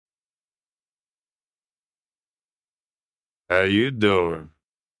How you doing?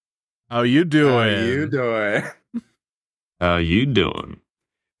 How you doing? How you doing? How you doing?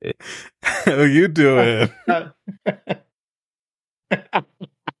 How you doing?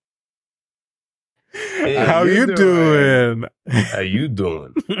 How you doing? How you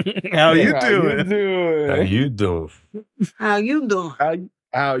doing? How you How doing? How you doing? How you doing?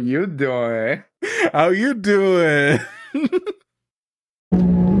 How you doing? How you doing?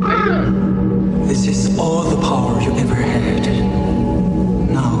 This is all the power you ever had.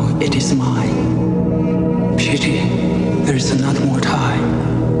 Now it is mine. Pity, there's not more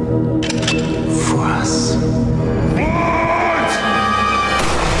time for us.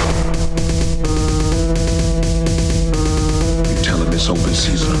 You tell him it's open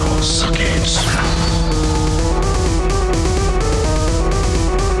season on all suckheads.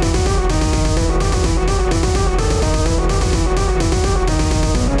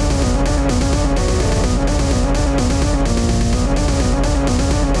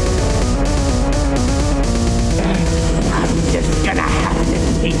 I'm just gonna have to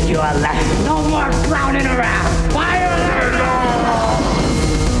teach you a lesson. No more clowning around. Fire in the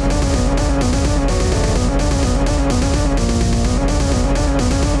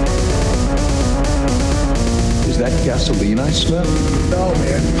Is that gasoline I smell? No,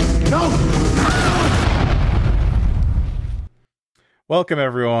 man. Welcome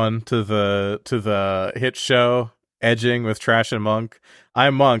everyone to the hit show Edging with Trash and Monk.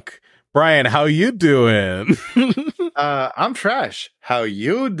 I'm Monk. Brian, how you doing? I'm Trash. How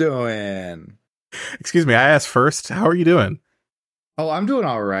you doing? Excuse me, I asked first. How are you doing? Oh, I'm doing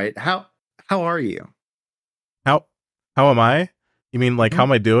all right. How are you? How am I? You mean like how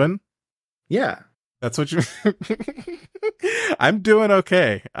am I doing? Yeah. That's what you I'm doing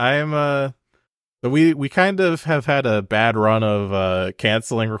okay. I'm we kind of have had a bad run of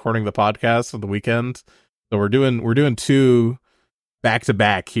canceling recording the podcast on the weekend. So we're doing two back to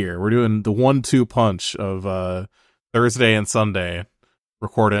back here. We're doing the 1-2 punch of Thursday and Sunday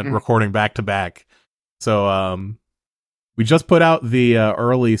recording back to back. So we just put out the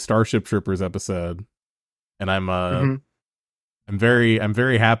early Starship Troopers episode, and I'm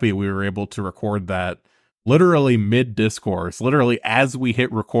very happy we were able to record that literally mid discourse. Literally as we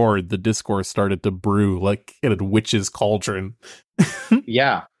hit record, the discourse started to brew like in a witch's cauldron.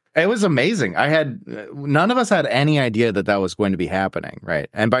 Yeah. It was amazing. None of us had any idea that was going to be happening, right?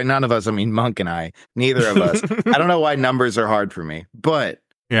 And by none of us, I mean Monk and I. Neither of us. I don't know why numbers are hard for me, but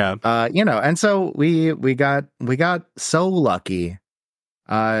Yeah. and so we got so lucky.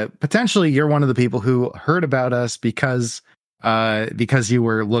 Potentially, you're one of the people who heard about us because you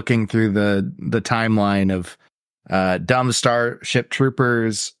were looking through the timeline of dumb Starship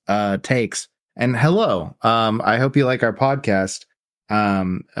Troopers takes. And hello, I hope you like our podcast.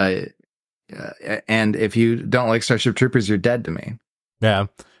 And if you don't like Starship Troopers, you're dead to me. Yeah.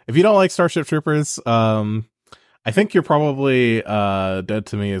 If you don't like Starship Troopers, I think you're probably dead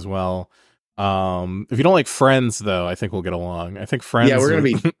to me as well. If you don't like Friends, though, I think we'll get along. I think Friends. Yeah, we're gonna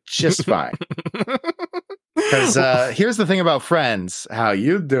be just fine. Because here's the thing about Friends. How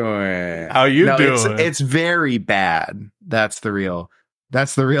you doing? How you doing? It's very bad. That's the real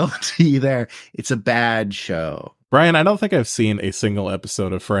tea there. It's a bad show. Brian, I don't think I've seen a single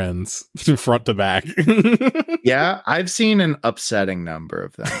episode of Friends front to back. Yeah, I've seen an upsetting number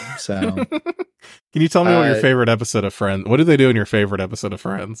of them. So, can you tell me what your favorite episode of Friends? What do they do in your favorite episode of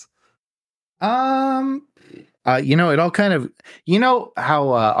Friends? it all kind of,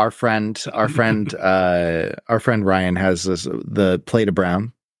 how our friend Ryan has the plate of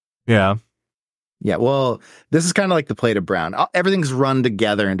brown. Yeah. Yeah, well, this is kind of like the plate of brown. Everything's run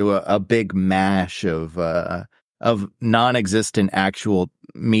together into a big mash of non-existent actual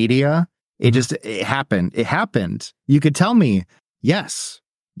media. It happened. It happened. You could tell me, yes,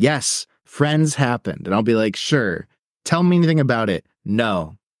 Friends happened. And I'll be like, sure. Tell me anything about it.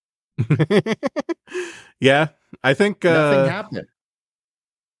 No. Yeah, I think nothing happened.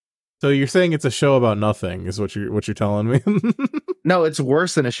 So you're saying it's a show about nothing is what you're telling me? No, it's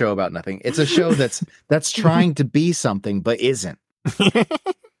worse than a show about nothing. It's a show that's trying to be something but isn't. If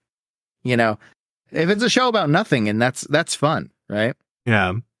it's a show about nothing, and that's fun, right?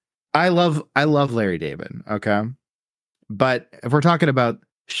 Yeah. I love Larry David, okay? But if we're talking about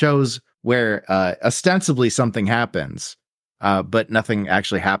shows where ostensibly something happens, but nothing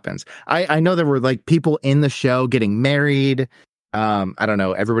actually happens. I know there were like people in the show getting married. I don't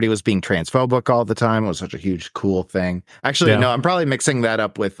know. Everybody was being transphobic all the time. It was such a huge, cool thing. Actually, no, I'm probably mixing that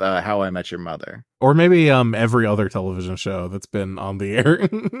up with How I Met Your Mother. Or maybe every other television show that's been on the air.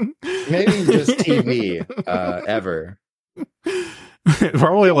 Maybe just TV ever.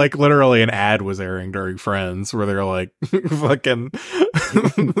 Probably like literally an ad was airing during Friends where they're like fucking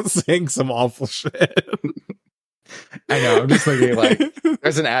saying some awful shit. I know. I'm just thinking like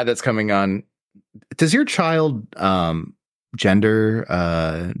there's an ad that's coming on. Does your child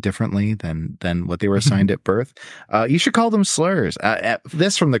gender differently than what they were assigned at birth? You should call them slurs.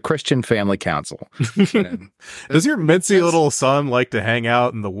 This from the Christian Family Council. Does your mincy little son like to hang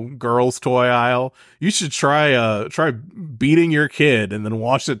out in the girls' toy aisle? You should try beating your kid and then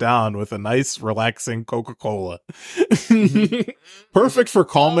wash it down with a nice, relaxing Coca-Cola. Perfect for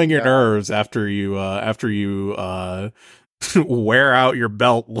calming your nerves after you wear out your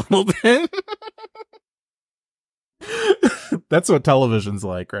belt a little bit. That's what television's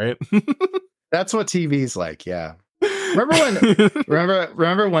like, right? That's what TV's like, yeah.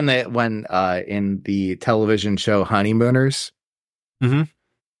 Remember when in the television show Honeymooners? Mm-hmm.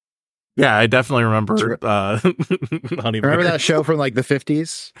 Yeah, I definitely remember Honeymooners. Remember that show from like the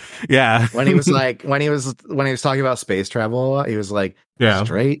 50s? Yeah. When he was talking about space travel, he was like, yeah,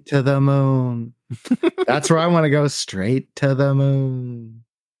 straight to the moon. That's where I want to go, straight to the moon.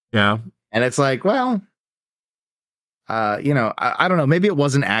 Yeah. And it's like, well, I don't know. Maybe it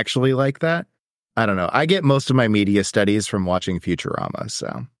wasn't actually like that. I don't know. I get most of my media studies from watching Futurama,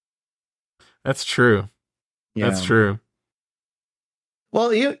 so. That's true. That's true.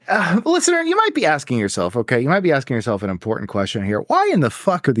 Well, you listener, you might be asking yourself, an important question here. Why in the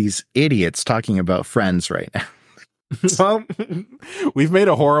fuck are these idiots talking about Friends right now? Well, we've made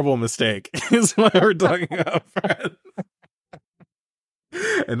a horrible mistake, is why we're talking about Friends.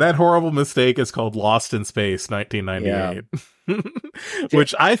 And that horrible mistake is called Lost in Space 1998.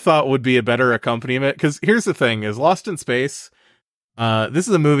 Which I thought would be a better accompaniment, because here's the thing, is Lost in Space, this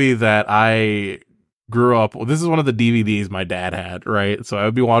is a movie that I grew up, this is one of the DVDs my dad had, right? So I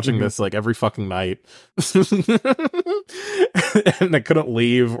would be watching this like every fucking night. And I couldn't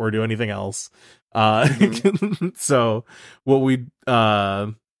leave or do anything else. So what we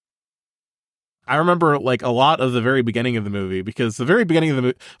I remember like a lot of the very beginning of the movie, because the very beginning of the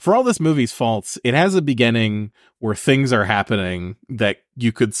movie, for all this movie's faults, it has a beginning where things are happening that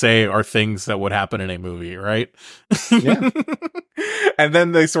you could say are things that would happen in a movie, right? Yeah. And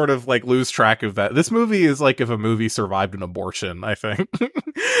then they sort of like lose track of that. This movie is like if a movie survived an abortion, I think.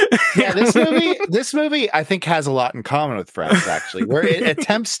 Yeah, this movie I think has a lot in common with Friends, actually, where it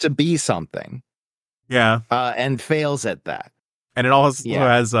attempts to be something. Yeah. And fails at that. And it also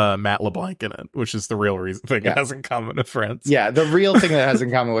has Matt LeBlanc in it, which is the real reason thing it has in common with Friends. Yeah, the real thing that has in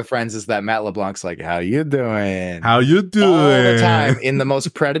common with Friends is that Matt LeBlanc's like, how you doing? How you doing? All the time, in the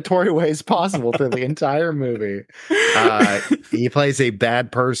most predatory ways possible through the entire movie. He plays a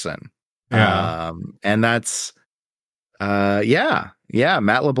bad person. Yeah. And that's, Matt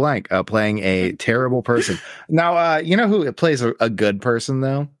LeBlanc playing a terrible person. Now, you know who plays a good person,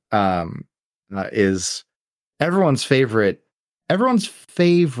 though? Is everyone's favorite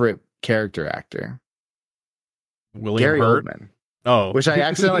character actor, William Gary Hurt? Oldman. Oh, which I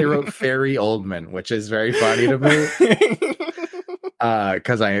accidentally wrote Ferry Oldman, which is very funny to me.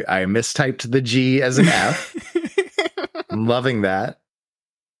 Because I mistyped the G as an F. I'm loving that.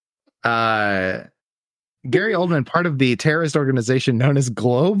 Gary Oldman, part of the terrorist organization known as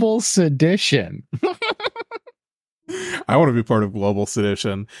Global Sedition. I want to be part of Global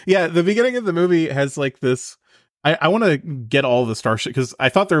Sedition. Yeah, the beginning of the movie has like this. I want to get all the Starship, because I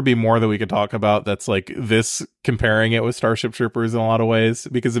thought there would be more that we could talk about that's like this, comparing it with Starship Troopers in a lot of ways,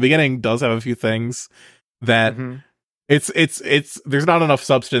 because the beginning does have a few things that it's there's not enough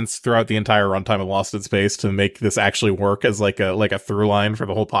substance throughout the entire runtime of Lost in Space to make this actually work as like a through line for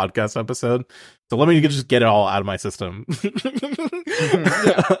the whole podcast episode. So let me just get it all out of my system.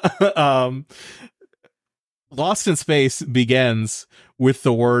 Lost in Space begins with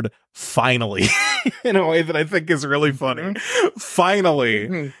the word finally in a way that I think is really funny.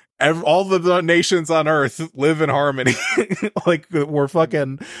 Finally. All the nations on Earth live in harmony. Like, we're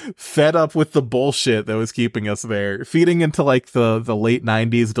fucking fed up with the bullshit that was keeping us there, feeding into like the late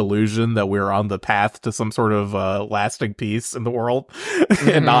 90s delusion that we're on the path to some sort of lasting peace in the world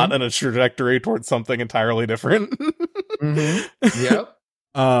and not in a trajectory towards something entirely different. Yep.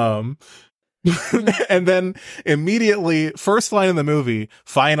 And then immediately, first line in the movie,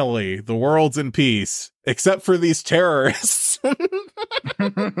 finally, the world's in peace, except for these terrorists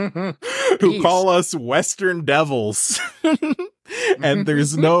who call us Western devils. And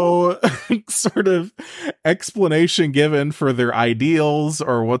there's no sort of explanation given for their ideals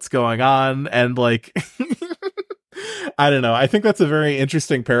or what's going on. And like, I don't know. I think that's a very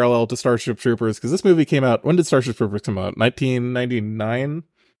interesting parallel to Starship Troopers, because this movie came out, when did Starship Troopers come out? 1999?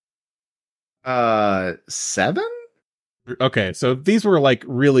 7? Okay, so these were like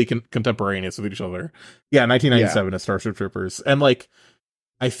really contemporaneous with each other. Yeah, 1997 is Starship Troopers, and like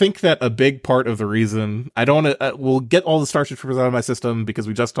I think that a big part of the reason I don't want to, we'll get all the Starship Troopers out of my system because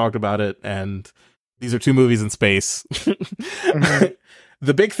we just talked about it, and these are 2 movies in space.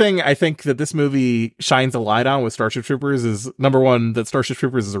 The big thing I think that this movie shines a light on with Starship Troopers is, number one, that Starship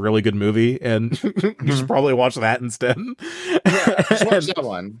Troopers is a really good movie, and you should probably watch that instead. Yeah, just watch that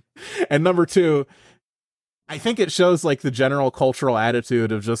one. And number 2, I think it shows like the general cultural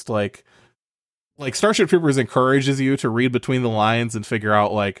attitude of just like Starship Troopers encourages you to read between the lines and figure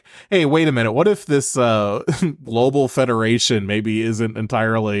out like, hey, wait a minute, what if this global federation maybe isn't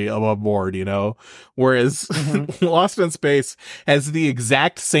entirely above board, you know? Whereas Lost in Space has the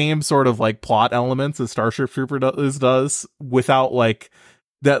exact same sort of like plot elements as Starship Troopers does without like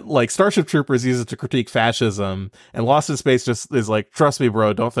that. Like Starship Troopers uses it to critique fascism, and Lost in Space just is like, trust me,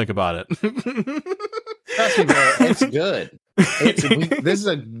 bro, don't think about it. Trust me, bro, it's good. This is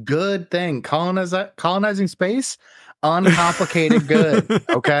a good thing. Colonizing space, uncomplicated good.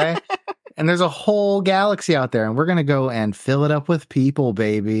 Okay, and there's a whole galaxy out there, and we're gonna go and fill it up with people,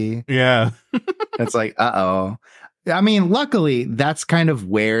 baby. Yeah, it's like, uh-oh. I mean, luckily, that's kind of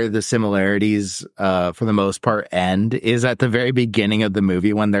where the similarities, for the most part, end, is at the very beginning of the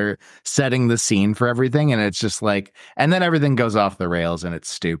movie when they're setting the scene for everything, and it's just like, and then everything goes off the rails, and it's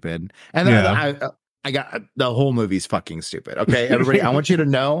stupid. And then I got the whole movie's fucking stupid. Okay, everybody, I want you to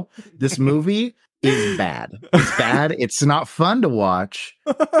know this movie is bad. It's bad. It's not fun to watch.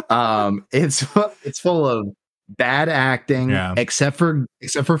 It's full of bad acting, except for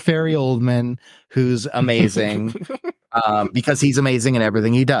Ferry Oldman, who's amazing, because he's amazing in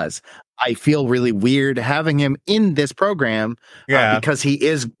everything he does. I feel really weird having him in this program, because he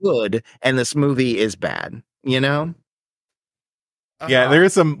is good and this movie is bad. You know. Yeah, there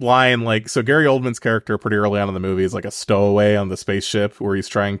is some line like, so Gary Oldman's character pretty early on in the movie is like a stowaway on the spaceship where he's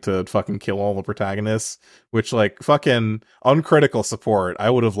trying to fucking kill all the protagonists, which like fucking uncritical support. I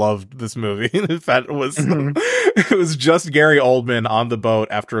would have loved this movie if that was it was just Gary Oldman on the boat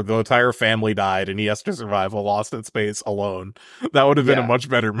after the entire family died and he has to survive a Lost in Space alone. That would have been a much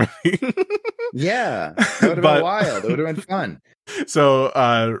better movie. Yeah, that would have been wild. It would have been fun. So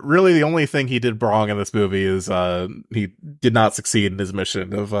really the only thing he did wrong in this movie is he did not succeed in his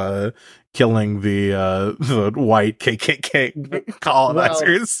mission of killing the white KKK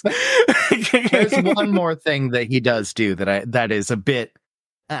colonizers. Well, there's one more thing that he does do that is a bit,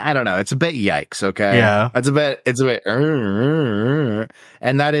 I don't know, it's a bit yikes, okay? Yeah. It's a bit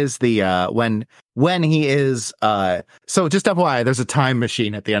and that is the when he is so just FYI, there's a time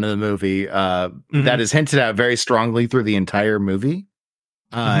machine at the end of the movie that is hinted at very strongly through the entire movie.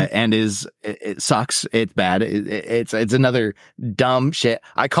 And it sucks. It's bad. It's another dumb shit.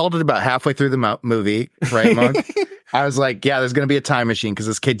 I called it about halfway through the movie, right, Monk? I was like, yeah, there's going to be a time machine because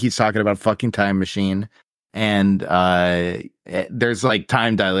this kid keeps talking about a fucking time machine. And there's like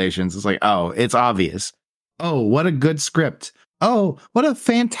time dilations. It's like, oh, it's obvious. Oh, what a good script. Oh, what a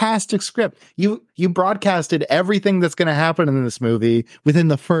fantastic script. You broadcasted everything that's going to happen in this movie within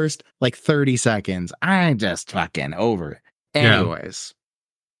the first like 30 seconds. I'm just fucking over it. Anyways.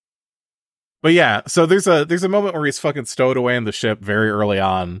 But yeah, so there's a moment where he's fucking stowed away in the ship very early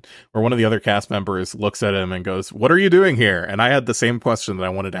on, where one of the other cast members looks at him and goes, "What are you doing here?" And I had the same question that I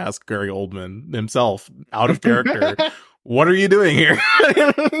wanted to ask Gary Oldman himself, out of character. What are you doing here?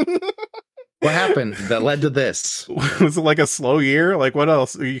 What happened that led to this? Was it like a slow year? Like what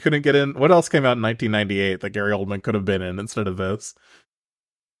else? You couldn't get in? What else came out in 1998 that Gary Oldman could have been in instead of this?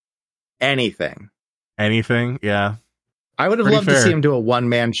 Anything? Yeah. I would have loved to see him do a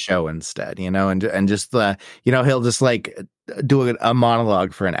one-man show instead, you know, and just he'll just like do a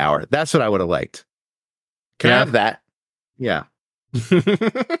monologue for an hour. That's what I would have liked. Can I have that? Yeah. Can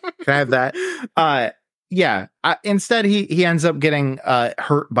I have that? Yeah. Instead, he ends up getting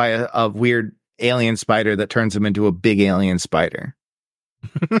hurt by a weird alien spider that turns him into a big alien spider.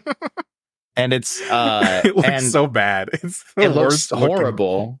 And it looks so bad. It looks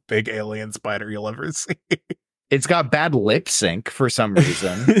horrible. Big alien spider you'll ever see. It's got bad lip sync for some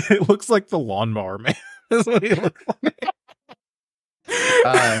reason. It looks like the Lawnmower Man. That's what he looks like.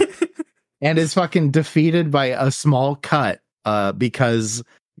 And is fucking defeated by a small cut because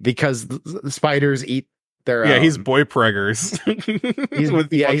the spiders eat their he's boy preggers. he's boy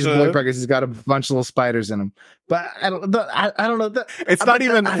preggers. He's got a bunch of little spiders in him. But I don't know. It's not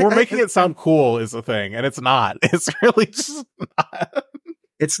even. We're making it sound cool is the thing, and it's not. It's really just not.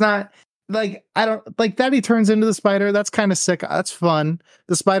 It's not. like I don't like that he turns into the spider. That's kind of sick. That's fun.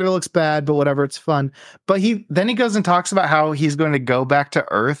 The spider looks bad, but whatever, it's fun. But he goes and talks about how he's going to go back to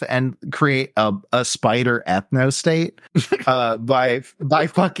Earth and create a spider ethno state by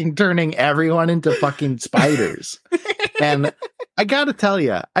fucking turning everyone into fucking spiders. And I gotta tell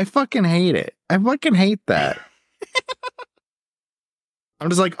you, I fucking hate it. I fucking hate that. I'm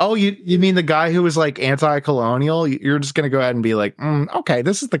just like, oh, you mean the guy who was like anti-colonial? You're just gonna go ahead and be like, okay,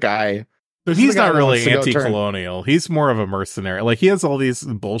 this is the guy. But he's not really anti-colonial. He's more of a mercenary. Like, he has all these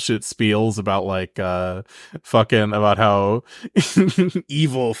bullshit spiels about like fucking about how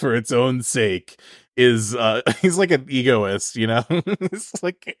evil for its own sake is he's like an egoist, you know? It's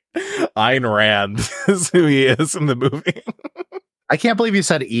like Ayn Rand is who he is in the movie. I can't believe you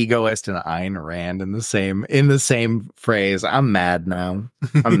said egoist and Ayn Rand in the same phrase. I'm mad now.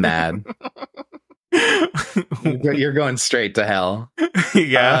 I'm mad. You're going straight to hell.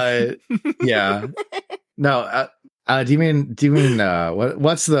 Yeah. Yeah. No, do you mean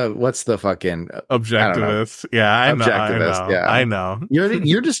what's the fucking objectivist? Yeah, I know. Objectivist, yeah. I know.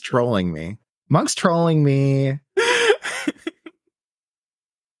 You're just trolling me. Monk's trolling me.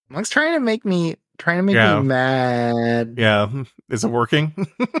 Monk's trying to make me mad. Yeah. Is it working?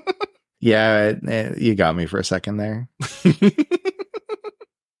 Yeah, you got me for a second there.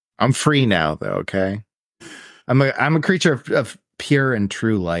 I'm free now, though. Okay, I'm a creature of pure and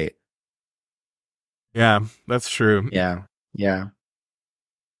true light. Yeah, that's true. Yeah.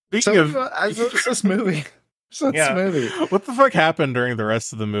 Speaking of this movie. Movie. What the fuck happened during the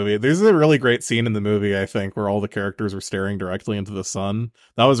rest of the movie? There's a really great scene in the movie, I think, where all the characters were staring directly into the sun.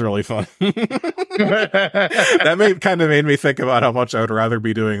 That was really fun. That kind of made me think about how much I would rather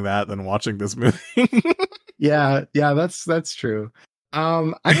be doing that than watching this movie. Yeah, that's true.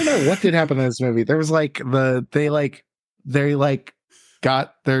 I don't know what did happen in this movie. There was like they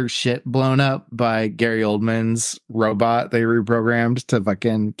got their shit blown up by Gary Oldman's robot they reprogrammed to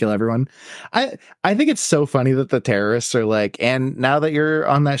fucking kill everyone. I think it's so funny that the terrorists are like, and now that you're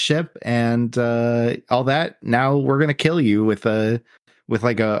on that ship and all that, now we're gonna kill you with a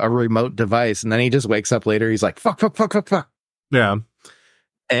remote device. And then he just wakes up later, he's like, fuck. Yeah.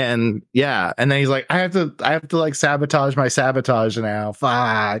 And yeah, and then he's like, I have to like sabotage my sabotage now.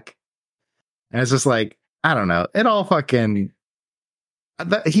 Fuck. And it's just like, I don't know. It all fucking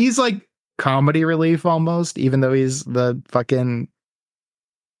he's like comedy relief almost, even though he's the fucking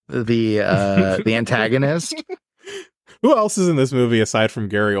the antagonist. Who else is in this movie aside from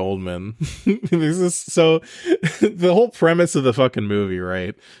Gary Oldman? The whole premise of the fucking movie,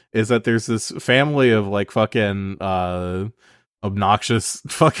 right, is that there's this family of like fucking obnoxious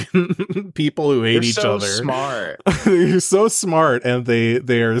fucking people who hate each other. Smart. They're so smart, and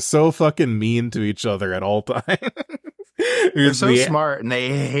they are so fucking mean to each other at all times. They're so smart and they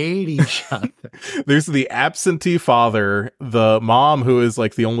hate each other. There's the absentee father, the mom who is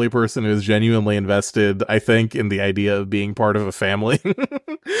like the only person who is genuinely invested, I think, in the idea of being part of a family.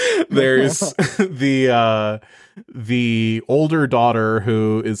 There's the older daughter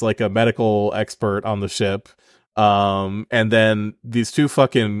who is like a medical expert on the ship. And then these two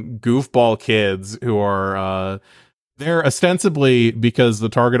fucking goofball kids who are they're ostensibly, because the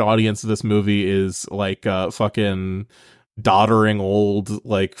target audience of this movie is like fucking doddering old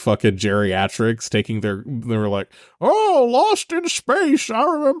like fucking geriatrics they were like, oh, Lost in Space, I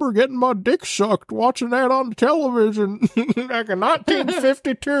remember getting my dick sucked watching that on television back in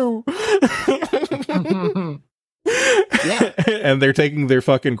 1952. Yeah. And they're taking their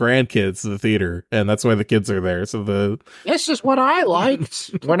fucking grandkids to the theater, and that's why the kids are there. So this is what I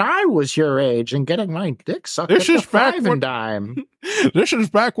liked when I was your age and getting my dick sucked. This is back when dime. This is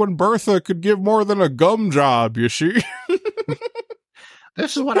back when Bertha could give more than a gum job, you see.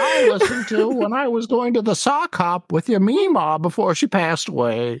 This is what I listened to when I was going to the sock hop with your Meemaw before she passed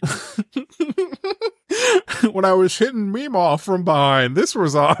away. When I was hitting Meemaw from behind, this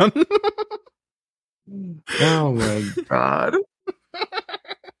was on. Oh my god.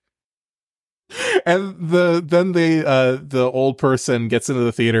 And the old person gets into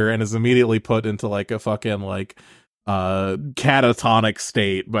the theater and is immediately put into like a fucking like catatonic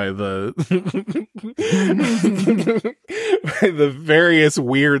state by the by the various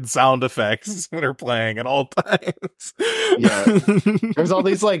weird sound effects that are playing at all times. Yeah. There's all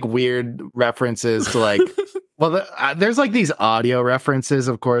these like weird references to like, well, there's like these audio references,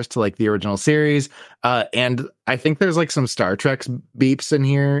 of course, to like the original series. And I think there's like some Star Trek beeps in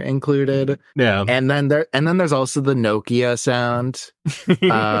here included. Yeah. And then there's also the Nokia sound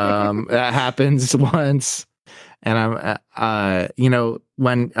that happens once. And I'm,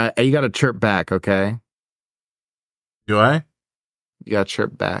 when you got to chirp back, okay? Do I? You got to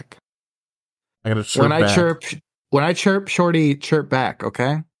chirp back. I'm gonna chirp back. When I chirp, Shorty, chirp back.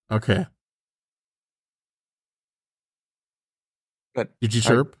 Okay. Okay. Good. Did you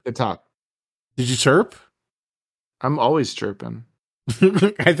chirp? Good talk. Did you chirp? I'm always chirping.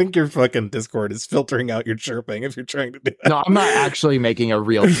 I think your fucking Discord is filtering out your chirping if you're trying to do that. No, I'm not actually making a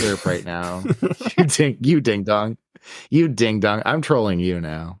real chirp right now. You ding dong. You ding dong. I'm trolling you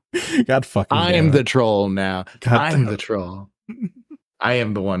now. God fucking I am the troll now. I'm the troll. I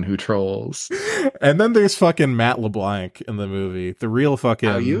am the one who trolls. And then there's fucking Matt LeBlanc in the movie. The real fucking...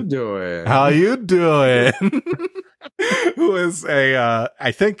 How you doing? How you doing? Who is a,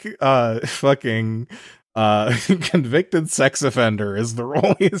 I think, fucking convicted sex offender is the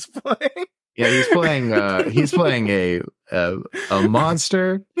role he's playing. Yeah, he's playing a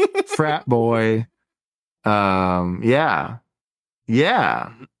monster frat boy. Yeah.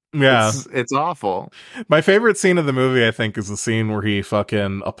 It's awful. My favorite scene of the movie, I think, is the scene where he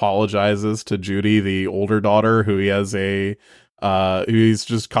fucking apologizes to Judy, the older daughter, who he has he's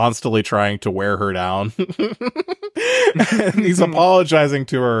just constantly trying to wear her down. And he's apologizing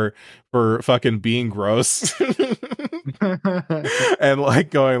to her for fucking being gross. And like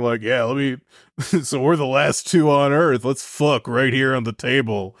going like, yeah, so we're the last two on Earth. Let's fuck right here on the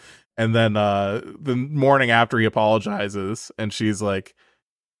table. And then the morning after he apologizes and she's like,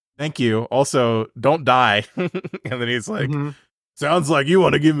 thank you. Also, don't die. And then he's like, sounds like you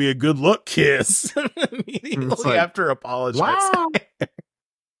want to give me a good luck kiss. Immediately like, after apologizing. Wow.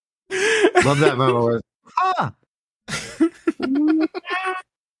 Love that moment where,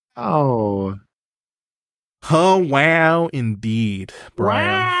 Oh, wow, indeed, Brian.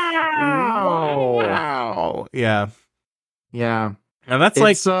 Wow. Yeah. And that's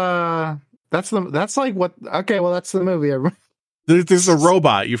that's like what? Okay, well, that's the movie. There's a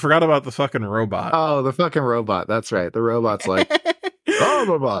robot. You forgot about the fucking robot. Oh, the fucking robot. That's right. The robot's like,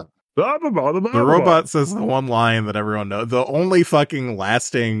 the robot says the one line that everyone knows. The only fucking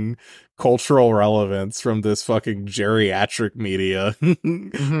lasting cultural relevance from this fucking geriatric media.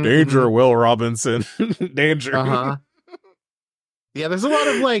 Danger, Will Robinson. Danger. Yeah, there's a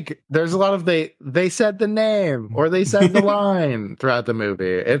lot of they said the name or they said the line throughout the movie.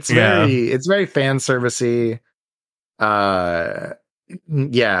 It's very fan servicey.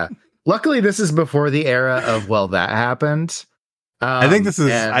 Yeah. Luckily, this is before the era of that happened. I think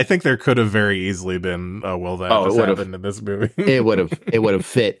I think there could have very easily been that happened in this movie. it would have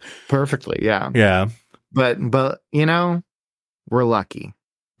fit perfectly. Yeah. But we're lucky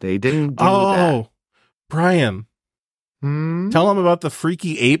they didn't do that. Brian, tell them about the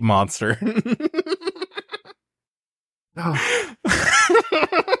freaky ape monster.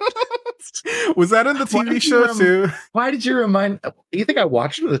 Was that in the TV show too? Why did you remind? You think I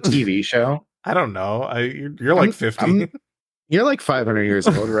watched the TV show? I don't know. You're like 50. You're like 500 years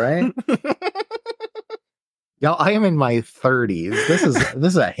old, right? Y'all, I am in my 30s. This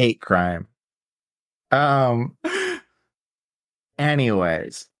is a hate crime.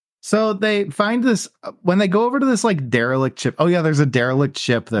 Anyways, so they find this when they go over to this like derelict ship. Oh yeah, there's a derelict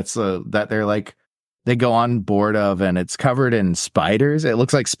ship that they're like they go on board of, and it's covered in spiders. It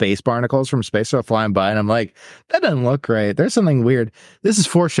looks like space barnacles from space are flying by, and I'm like, that doesn't look right. There's something weird. This is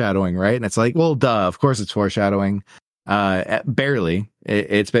foreshadowing, right? And it's like, well, duh, of course it's foreshadowing. Barely.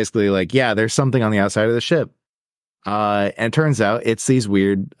 It's basically like, yeah, there's something on the outside of the ship. And it turns out it's these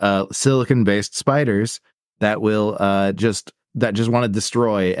weird silicon-based spiders that will just want to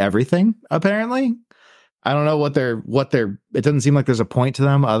destroy everything, apparently. I don't know what they're it doesn't seem like there's a point to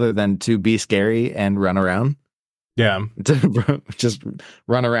them other than to be scary and run around. Yeah. Just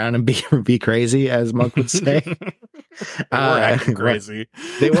run around and be crazy, as Monk would say. They were acting crazy.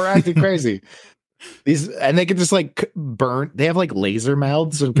 They were acting crazy. And they could just like burn. They have like laser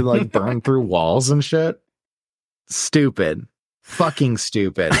mouths and can like burn through walls and shit. Stupid. Fucking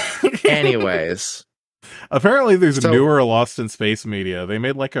stupid. Anyways. Apparently there's a newer Lost in Space media. They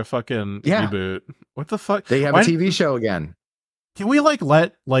made like a fucking reboot. What the fuck? They have a TV show again. Can we like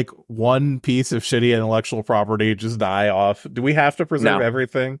let like one piece of shitty intellectual property just die off? Do we have to preserve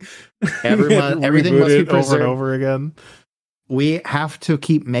everything? Everything must be preserved over and over again. We have to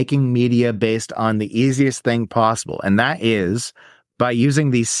keep making media based on the easiest thing possible, and that is by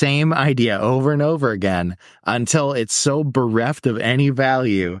using the same idea over and over again until it's so bereft of any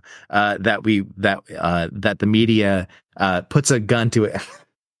value that the media puts a gun to it.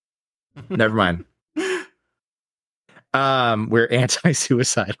 Never mind. We're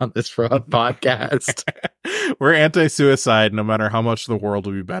anti-suicide on this podcast. We're anti-suicide no matter how much the world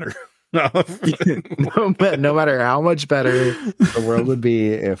would be better. No matter how much better the world would be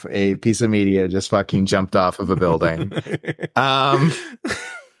if a piece of media just fucking jumped off of a building.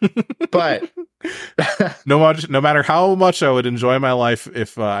 But no matter how much I would enjoy my life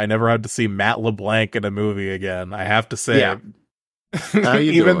if I never had to see Matt LeBlanc in a movie again, I have to say, Yeah. How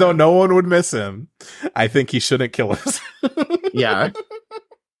you even doing? though no one would miss him, I think he shouldn't kill us. yeah.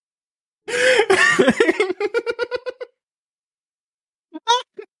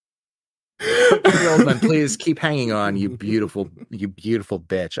 Gary Oldman, please keep hanging on, you beautiful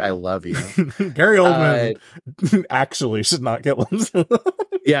bitch. I love you. Gary Oldman actually should not kill himself.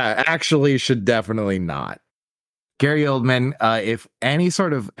 Yeah, actually should definitely not. Gary Oldman, if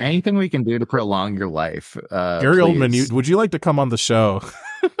anything we can do to prolong your life, Gary please. Oldman, would you like to come on the show?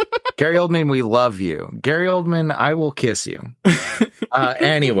 Gary Oldman, we love you. Gary Oldman, I will kiss you.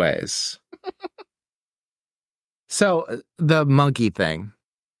 Anyways. So the monkey thing.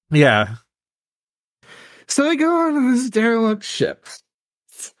 Yeah. So they go on this derelict ship.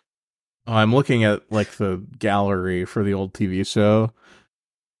 Oh, I'm looking at like the gallery for the old TV show.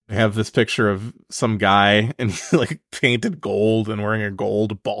 I have this picture of some guy and he's like painted gold and wearing a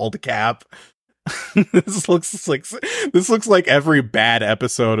gold bald cap. This looks like every bad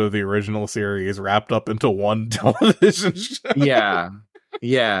episode of the original series wrapped up into one television show. Yeah.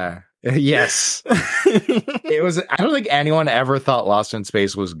 Yes. It was. I don't think anyone ever thought Lost in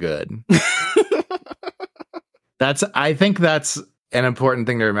Space was good. I think that's an important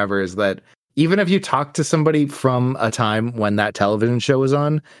thing to remember, is that even if you talk to somebody from a time when that television show was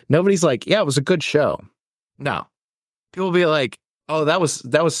on, nobody's like, yeah, it was a good show. No. People will be like, oh, that was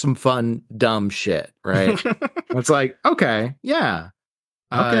some fun, dumb shit, right? It's like, okay, yeah.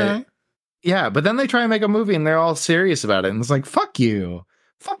 Okay. Yeah, but then they try and make a movie and they're all serious about it. And it's like, fuck you.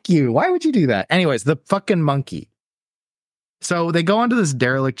 Fuck you. Why would you do that? Anyways, the fucking monkey. So they go onto this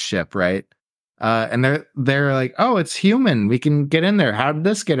derelict ship, right? And they're like, oh, it's human. We can get in there. How did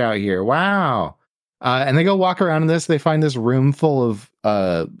this get out here? Wow. And they go walk around in this. They find this room full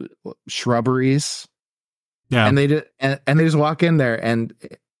of shrubberies. Yeah. And they just walk in there, and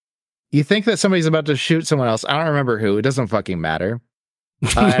you think that somebody's about to shoot someone else. I don't remember who. It doesn't fucking matter.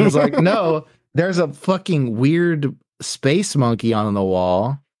 And it's like, no, there's a fucking weird space monkey on the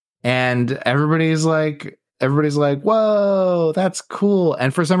wall, and everybody's like, whoa, that's cool.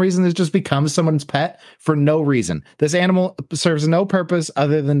 And for some reason, it just becomes someone's pet for no reason. This animal serves no purpose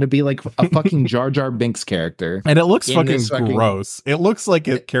other than to be like a fucking Jar Jar Binks character. And it looks fucking gross. It looks like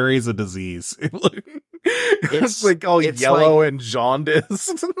it carries a disease. It's like all yellow and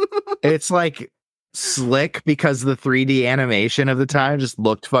jaundiced. It's like slick because the 3D animation of the time just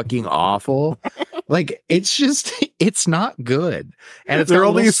looked fucking awful. Like, it's not good. And it's there are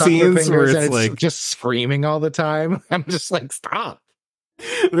all these scenes where it's like just screaming all the time. I'm just like, stop.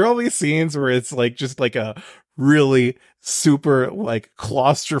 There are all these scenes where it's like just like a really super like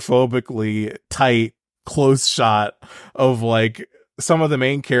claustrophobically tight close shot of like some of the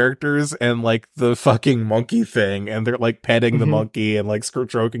main characters and like the fucking monkey thing, and they're like petting the monkey and like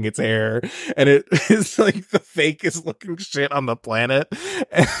stroking its hair, and it is like the fakest looking shit on the planet,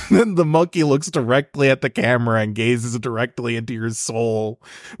 and then the monkey looks directly at the camera and gazes directly into your soul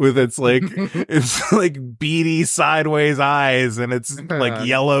with its like beady sideways eyes and its like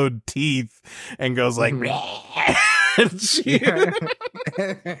yellowed teeth, and goes like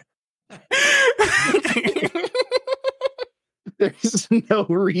There's no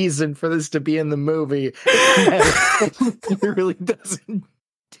reason for this to be in the movie. It really doesn't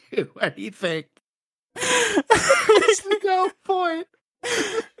do anything. There's no point.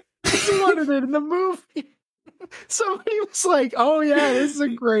 He wanted it in the movie. Somebody was like, oh yeah, this is a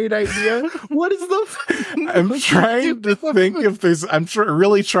great idea. What is the I'm trying to think if there's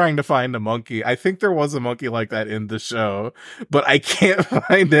really trying to find a monkey. I think there was a monkey like that in the show, but I can't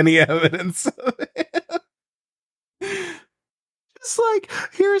find any evidence of it. It's like,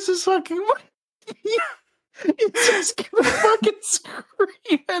 here's this fucking it's just gonna fucking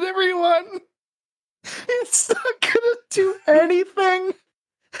scream at everyone. It's not gonna do anything.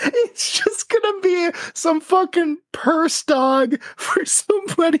 It's just gonna be some fucking purse dog for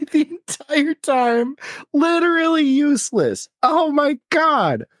somebody the entire time. Literally useless. Oh my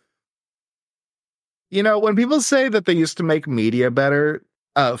god. You know, when people say that they used to make media better,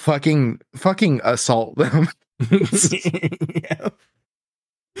 fucking assault them. Yeah.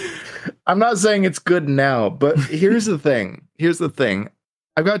 I'm not saying it's good now, but here's the thing.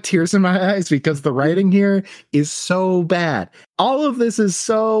 I've got tears in my eyes because the writing here is so bad. All of this is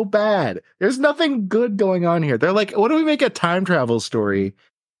so bad. There's nothing good going on here. They're like, what do we make a time travel story?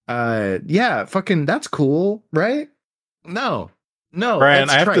 Yeah, fucking that's cool, right? No. No, Brian,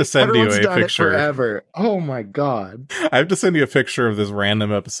 that's I have to trite. send you Everyone's a done it picture. forever. Oh my god. I have to send you a picture of this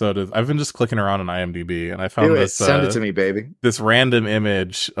random episode. I've been just clicking around on IMDb, and I found Do it. this. Send it to me, baby. This random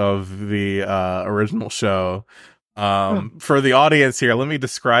image of the original show. For the audience here, let me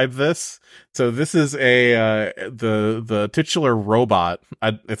describe this. So this is the titular robot.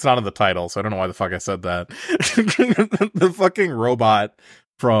 It's not in the title, so I don't know why the fuck I said that. The fucking robot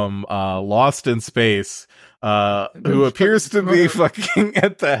from Lost in Space, who appears to be fucking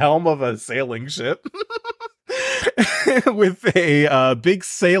at the helm of a sailing ship. With a big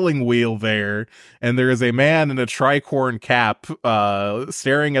sailing wheel there, and there is a man in a tricorn cap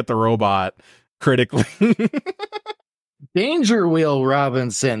staring at the robot critically. Danger Wheel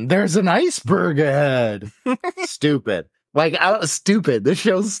Robinson. There's an iceberg ahead. Stupid. Like, stupid. This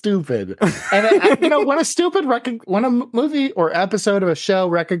show's stupid. And you know, when a movie or episode of a show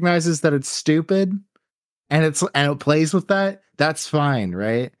recognizes that it's stupid, and it plays with that, that's fine,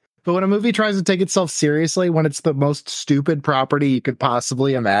 right? But when a movie tries to take itself seriously, when it's the most stupid property you could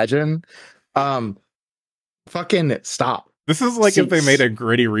possibly imagine, fucking stop. This is like if they made a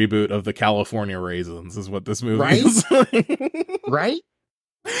gritty reboot of the California Raisins, is what this movie Right? is. Right?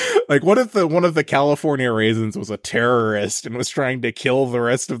 Like, what if one of the California Raisins was a terrorist and was trying to kill the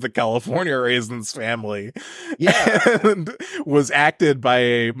rest of the California Raisins family? Yeah. And was acted by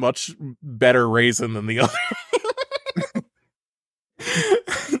a much better raisin than the other.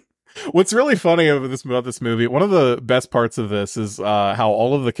 What's really funny about this movie, one of the best parts of this is how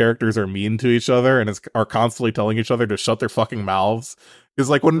all of the characters are mean to each other and are constantly telling each other to shut their fucking mouths. Because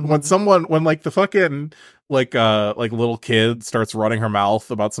like when like the fucking like little kid starts running her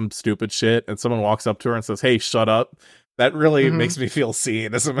mouth about some stupid shit and someone walks up to her and says, "Hey, shut up," that really makes me feel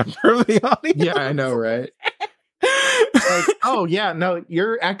seen as a member of the audience. Yeah, I know, right? Like, oh yeah, no,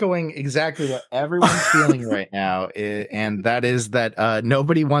 you're echoing exactly what everyone's feeling right now, and that is that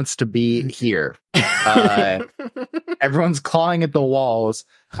nobody wants to be here. Everyone's clawing at the walls.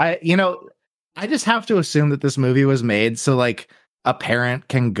 I just have to assume that this movie was made so like a parent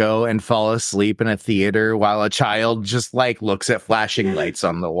can go and fall asleep in a theater while a child just like looks at flashing lights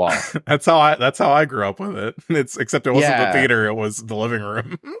on the wall. That's how I grew up with it. Except it wasn't the theater, it was the living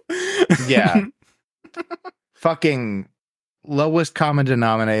room. Yeah. Fucking lowest common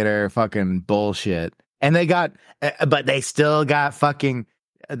denominator, fucking bullshit. And they still got fucking,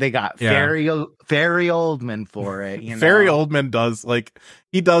 they got Ferry Oldman for it. You know? Ferry Oldman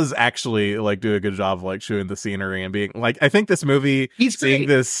does actually like do a good job of like shooting the scenery and being like, I think this movie, seeing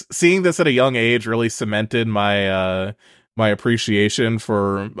this at a young age really cemented my my appreciation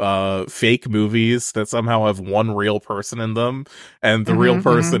for fake movies that somehow have one real person in them, and the real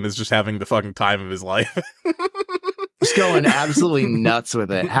person is just having the fucking time of his life. Just going absolutely nuts with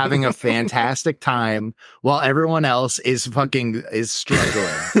it, having a fantastic time while everyone else is struggling.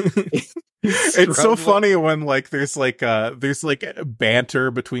 It's so funny when like there's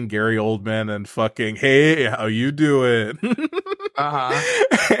banter between Gary Oldman and fucking, "Hey, how you doing?"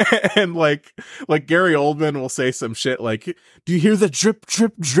 And like Gary Oldman will say some shit like, "Do you hear the drip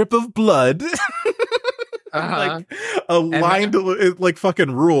drip drip of blood?" Like a line to like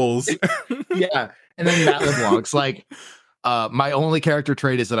fucking rules. Yeah. And then Matt LeBlanc's like, my only character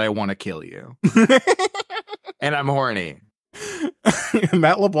trait is that I want to kill you. And I'm horny.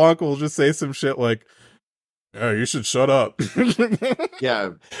 Matt LeBlanc will just say some shit like, "Yeah, you should shut up."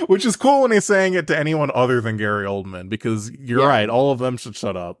 Yeah. Which is cool when he's saying it to anyone other than Gary Oldman, because you're right, all of them should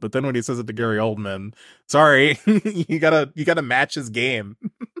shut up. But then when he says it to Gary Oldman, sorry, you gotta match his game.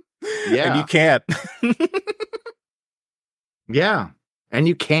 Yeah. And you can't. Yeah. And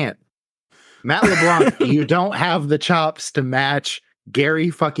you can't. Matt LeBlanc, you don't have the chops to match Gary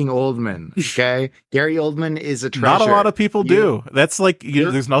fucking Oldman. Okay, Gary Oldman is a treasure. Not a lot of people do. That's like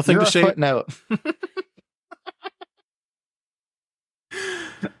there's nothing to shake. Footnote.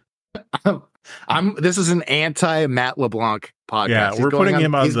 This is an anti Matt LeBlanc podcast. Yeah, we're putting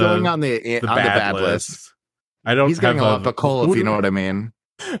him on the bad list. I don't. He's getting a lot of coal, if you know what I mean.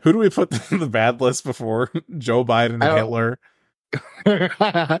 Who do we put in the bad list before? Joe Biden and Hitler.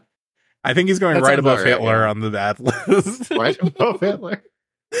 I think he's going right above Hitler on the bad list. Right above Hitler.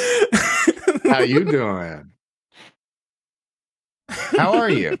 How you doing? How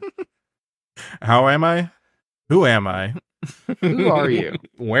are you? How am I? Who am I? Who are you?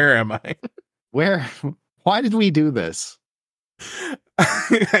 Where am I? Why did we do this?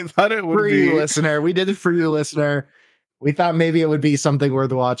 I thought it would for you, listener. We did it for you, listener. We thought maybe it would be something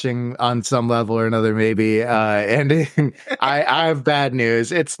worth watching on some level or another, maybe. And I have bad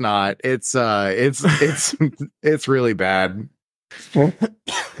news. It's not. It's really bad. Excuse me.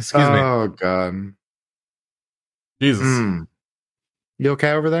 Oh God. Jesus. You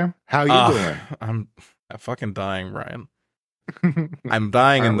okay over there? How you I'm fucking dying, Brian. I'm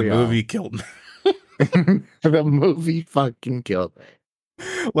dying, and Aren't the we all? movie killed me. The movie fucking killed me.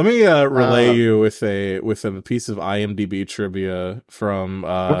 Let me relay you with a piece of IMDb trivia from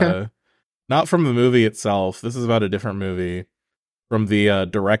Okay. not from the movie itself. This is about a different movie from the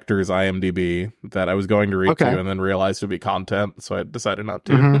director's IMDb that I was going to read to Okay. you and then realized it would be content, so I decided not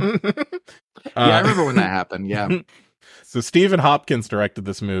to. Mhm. Yeah, I remember when that happened. Yeah. So Stephen Hopkins directed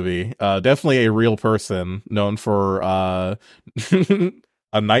this movie. Definitely a real person known for A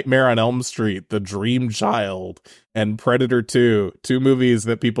Nightmare on Elm Street, The Dream Child, and Predator 2. 2 movies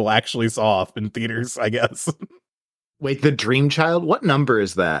that people actually saw in theaters, I guess. Wait, The Dream Child? What number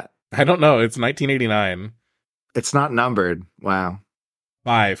is that? I don't know. It's 1989. It's not numbered. Wow.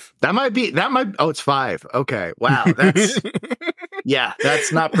 5. That might oh, it's 5. Okay. Wow. That's yeah,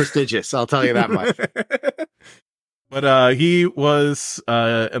 that's not prestigious. I'll tell you that much. But he was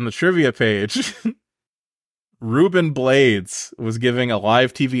in the trivia page. Ruben Blades was giving a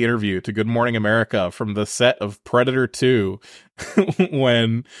live TV interview to Good Morning America from the set of Predator 2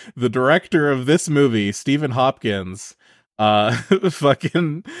 when the director of this movie, Stephen Hopkins,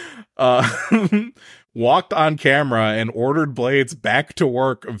 fucking walked on camera and ordered Blades back to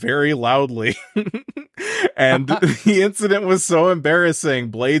work very loudly. And the incident was so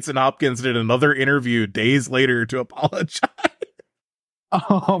embarrassing, Blades and Hopkins did another interview days later to apologize.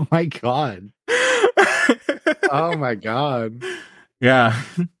 Oh my god. Oh my god. Yeah.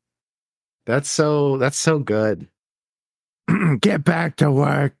 That's so good. Get back to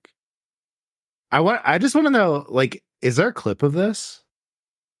work. I just want to know, like, is there a clip of this?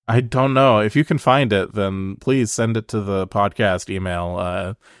 I don't know. If you can find it, then please send it to the podcast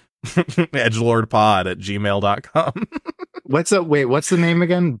email, edgelordpod@gmail.com. What's the name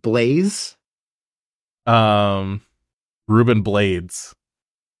again? Blaze? Ruben Blades.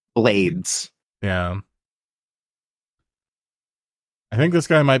 Blades. Yeah. I think this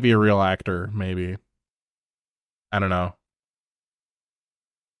guy might be a real actor, maybe. I don't know.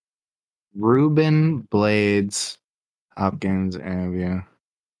 Ruben Blades Hopkins interview.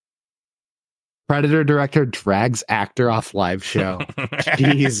 Predator director drags actor off live show.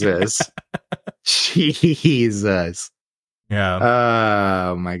 Jesus. Jesus. Yeah.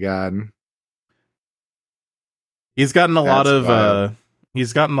 Oh my god. He's gotten a lot That's of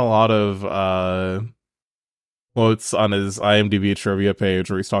wild. Quotes on his IMDb trivia page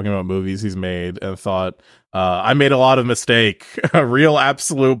where he's talking about movies he's made and thought, I made a lot of mistake. A real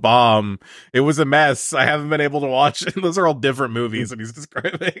absolute bomb. It was a mess. I haven't been able to watch it. Those are all different movies that he's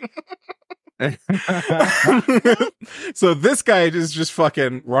describing. So this guy is just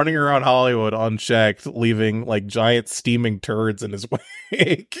fucking running around Hollywood unchecked, leaving like giant steaming turds in his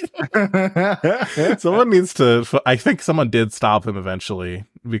wake. Someone needs to, I think someone did stop him eventually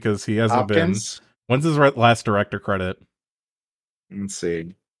because he hasn't Hopkins? been. When's his last director credit? Let's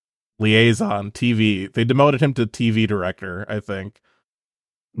see. Liaison, TV. They demoted him to TV director, I think.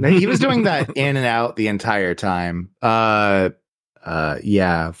 He was doing that in and out the entire time. Yeah,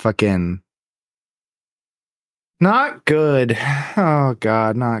 fucking not good. Oh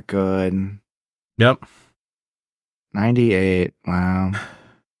god, not good. Yep. 98. Wow.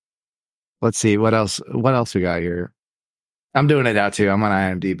 Let's see what else we got here. I'm doing it now too. I'm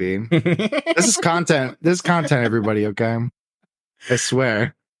on IMDb. This is content. This is content, everybody, okay? I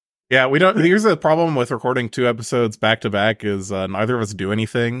swear. Yeah, we don't. Here's the problem with recording 2 episodes back to back is neither of us do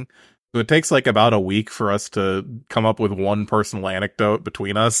anything. So it takes like about a week for us to come up with one personal anecdote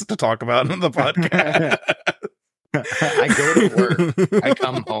between us to talk about in the podcast. I go to work. I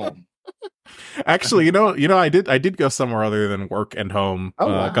come home. Actually, you know, I did go somewhere other than work and home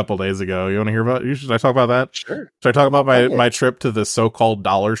Wow. a couple days ago. You want to hear about? Should I talk about that? Sure. Should I talk about my Okay. my trip to the so-called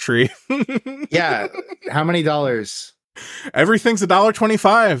Dollar Tree? Yeah. How many dollars? Everything's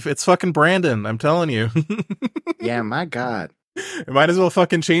 $1.25. It's fucking Brandon. I'm telling you. Yeah, my God. It might as well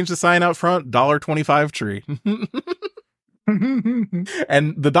fucking change the sign out front. $1.25 tree.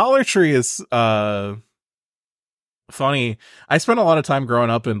 And the Dollar Tree is funny. I spent a lot of time growing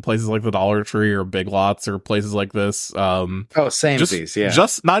up in places like the Dollar Tree or Big Lots or places like this. Oh, same Just, yeah.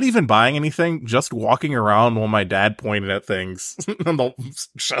 just not even buying anything, just walking around while my dad pointed at things on the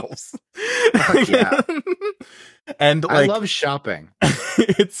shelves. Fuck yeah. And I like, love shopping.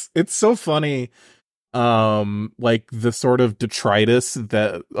 it's so funny. Like the sort of detritus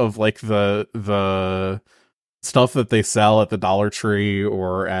that of like the stuff that they sell at the Dollar Tree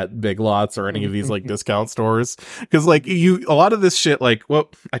or at Big Lots or any of these like discount stores, because like a lot of this shit, like, well,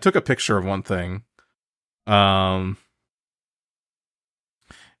 I took a picture of one thing.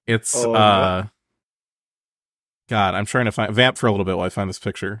 It's Oh, God, I'm trying to vamp for a little bit while I find this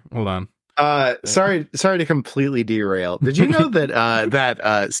picture. Hold on. Sorry to completely derail. Did you know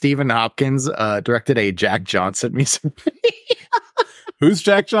that Stephen Hopkins directed a Jack Johnson music video? Who's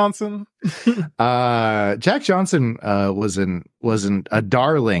Jack Johnson? Jack Johnson was a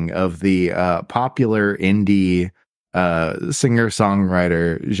darling of the popular indie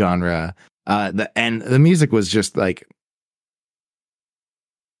singer-songwriter genre. The music was just like,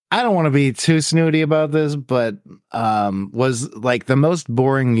 I don't want to be too snooty about this, but was like the most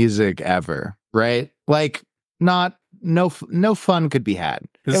boring music ever, right? Like no fun could be had.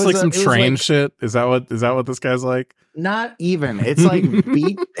 Is this like some train shit? Is that what this guy's like? Not even. It's like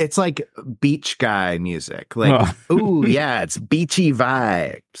it's like beach guy music. Like, ooh, yeah, it's beachy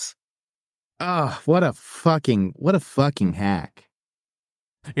vibes. Oh, what a fucking hack.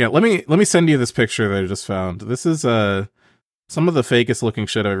 Yeah, let me send you this picture that I just found. This is some of the fakest looking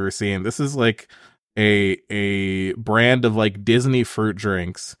shit I've ever seen. This is like a brand of like Disney fruit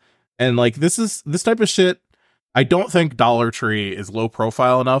drinks. And like this type of shit, I don't think Dollar Tree is low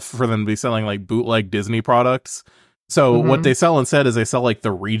profile enough for them to be selling like bootleg Disney products. So what they sell instead is they sell like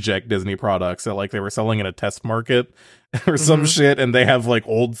the reject Disney products that like they were selling in a test market or some shit, and they have like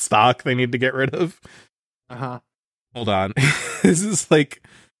old stock they need to get rid of. Hold on. This is like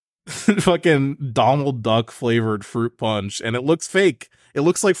fucking Donald Duck flavored fruit punch, and it looks fake. It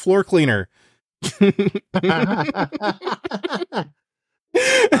looks like floor cleaner. By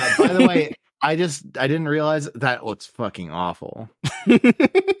the way, I didn't realize that looks fucking awful.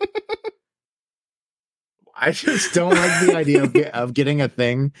 I just don't like the idea of getting a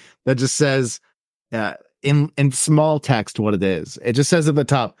thing that just says in small text what it is. It just says at the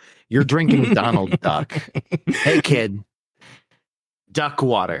top, "You're drinking Donald Duck." Hey kid, duck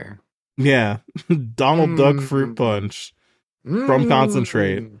water. Yeah, Donald Duck fruit punch from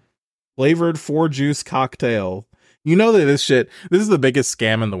concentrate, flavored 4-juice cocktail. You know that this is the biggest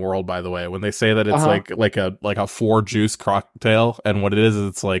scam in the world, by the way, when they say that it's like a 4-juice cocktail, and what it is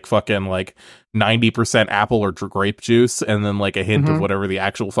it's like fucking like 90% apple or grape juice, and then like a hint of whatever the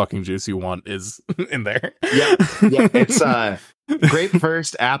actual fucking juice you want is in there. Yeah, it's grape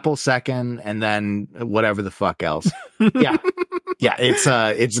first, apple second, and then whatever the fuck else. Yeah, it's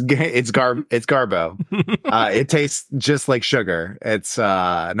Garbo. It tastes just like sugar. It's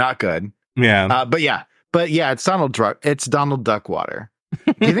not good. Yeah, But yeah, it's Donald Duck water.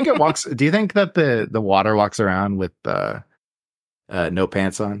 Do you think it walks? Do you think that the water walks around with no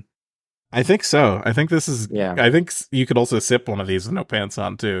pants on? I think so. I think this is. Yeah. I think you could also sip one of these with no pants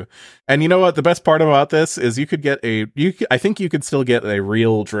on too. And you know what? The best part about this is you could get I think you could still get a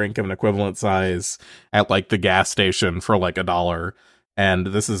real drink of an equivalent size at like the gas station for like $1, and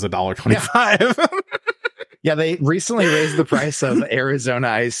this is $1.25. Yeah, they recently raised the price of Arizona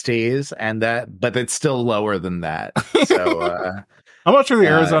iced teas, but it's still lower than that. So, how much are the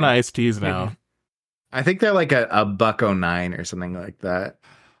Arizona iced teas now? I think they're like a $1.09 or something like that.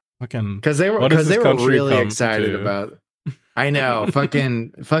 Fucking, because they were really excited about. I know,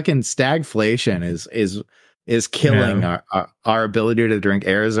 fucking stagflation is killing our ability to drink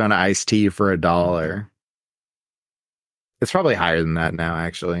Arizona iced tea for $1. It's probably higher than that now,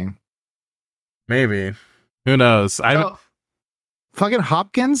 actually. Maybe. Who knows? Fucking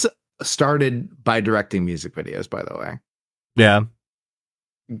Hopkins started by directing music videos, by the way. Yeah.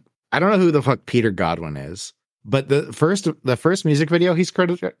 I don't know who the fuck Peter Godwin is, but the first music video he's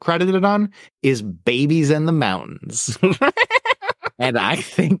credited on is Babies in the Mountains. And I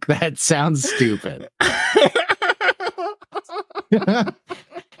think that sounds stupid. And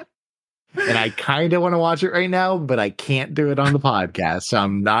I kind of want to watch it right now, but I can't do it on the podcast, so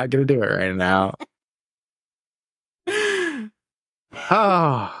I'm not going to do it right now.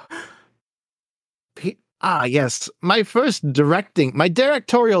 Yes. My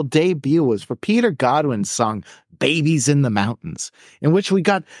directorial debut was for Peter Godwin's song Babies in the Mountains, in which we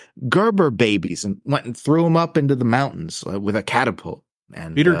got Gerber babies and went and threw them up into the mountains with a catapult.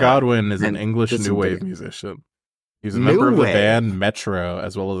 And Peter Godwin is an English new wave musician. He's a member of the band Metro,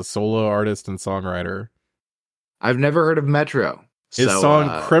 as well as a solo artist and songwriter. I've never heard of Metro. His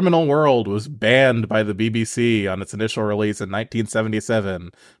song Criminal World was banned by the BBC on its initial release in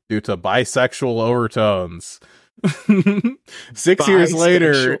 1977 due to bisexual overtones. 6 years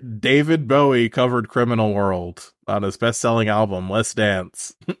later, David Bowie covered Criminal World on his best-selling album, Let's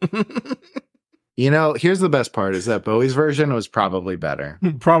Dance. You know, here's the best part, is that Bowie's version was probably better.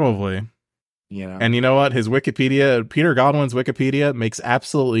 Probably. You know? And you know what? His Wikipedia, Peter Godwin's Wikipedia, makes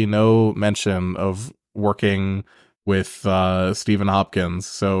absolutely no mention of working with Stephen Hopkins.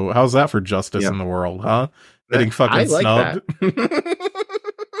 So how's that for justice in the world, huh? Getting fucking snubbed.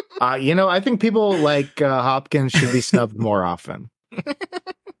 I think people like Hopkins should be snubbed more often.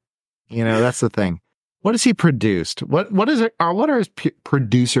 That's the thing. What has he produced? What is it? What are his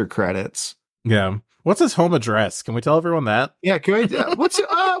producer credits? Yeah. What's his home address? Can we tell everyone that? Yeah, can we,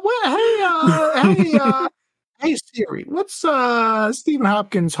 hey Siri, what's Stephen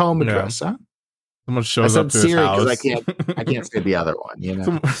Hopkins' home address? Huh? Someone shows up to Siri his house. I can't say the other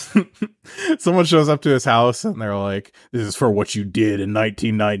one. Someone shows up to his house and they're like, "This is for what you did in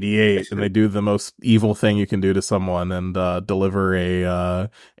 1998," and they do the most evil thing you can do to someone and deliver a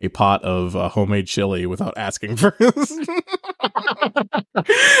pot of homemade chili without asking first.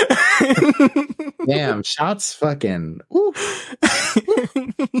 Damn, shots fucking. Oof.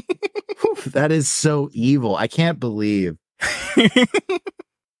 Oof, that is so evil. I can't believe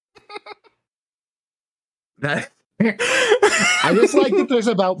that. I just like that there's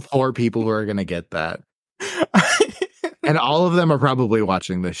about 4 people who are going to get that. And all of them are probably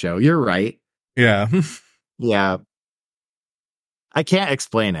watching the show. You're right. Yeah. Yeah. I can't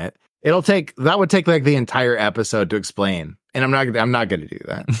explain it. That would take like the entire episode to explain. And I'm not going to do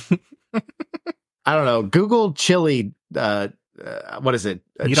that. I don't know. Google chili. What is it?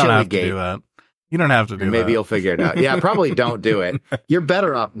 You don't have to do that. You don't have to do that. Maybe you'll figure it out. Yeah, probably don't do it. You're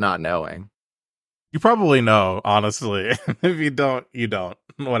better off not knowing. You probably know, honestly. If you don't, you don't.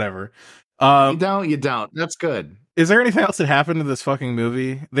 Whatever. You don't. That's good. Is there anything else that happened in this fucking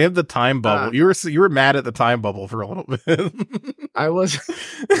movie? They have the time bubble. You were mad at the time bubble for a little bit. I was.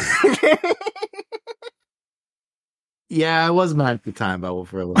 Yeah, I was mad at the time bubble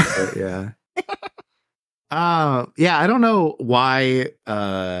for a little bit. Yeah. Yeah, I don't know why.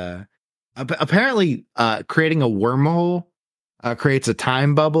 Apparently, creating a wormhole creates a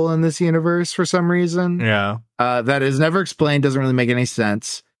time bubble in this universe for some reason. Yeah. That is never explained. Doesn't really make any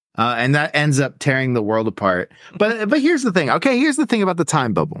sense. And that ends up tearing the world apart. But here's the thing. Okay, here's the thing about the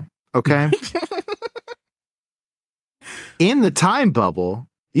time bubble. Okay. In the time bubble,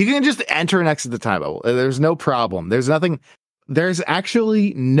 you can just enter next to the time bubble. There's no problem. There's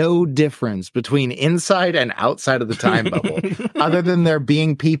actually no difference between inside and outside of the time bubble, other than there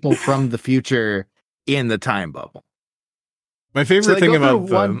being people from the future in the time bubble. My favorite thing about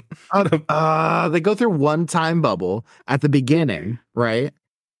they go through one time bubble at the beginning, right?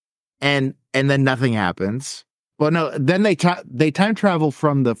 And then nothing happens. Well, no, then they time travel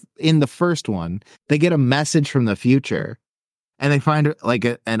in the first one. They get a message from the future, and they find like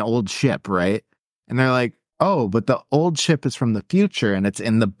an old ship, right? And they're like, "Oh, but the old ship is from the future, and it's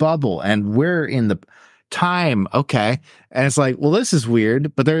in the bubble, and we're in the time." Okay, and it's like, well, this is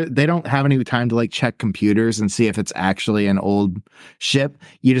weird, but they don't have any time to like check computers and see if it's actually an old ship.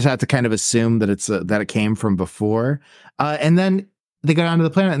 You just have to kind of assume that that it came from before, and then they go down to the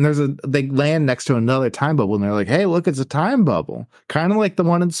planet and they land next to another time bubble and they're like, "Hey, look, it's a time bubble, kind of like the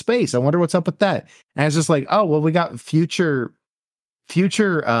one in space. I wonder what's up with that." And it's just like, oh, well, we got future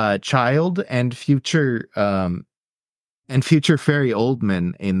child and future fairy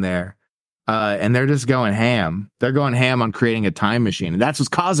Oldman in there. And they're just going ham. They're going ham on creating a time machine. And that's what's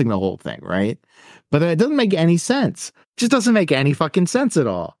causing the whole thing, right? But it doesn't make any sense. It just doesn't make any fucking sense at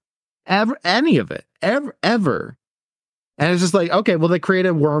all. Any of it. Ever. And it's just like, okay, well, they create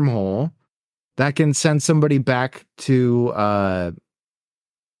a wormhole that can send somebody back to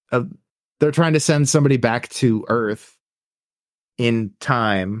they're trying to send somebody back to Earth in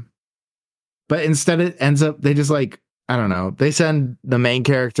time. But instead it ends up, they just like, I don't know, they send the main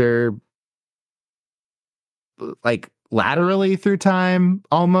character like laterally through time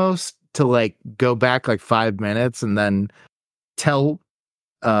almost to like go back like 5 minutes and then tell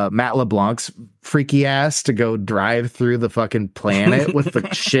Matt LeBlanc's freaky ass to go drive through the fucking planet with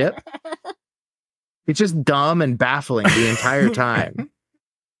the ship. It's just dumb and baffling the entire time.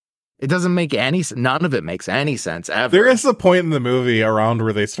 It doesn't make none of it makes any sense ever. There is a point in the movie around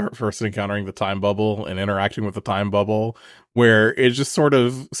where they start first encountering the time bubble and interacting with the time bubble where it just sort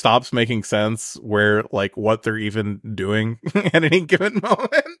of stops making sense where like what they're even doing at any given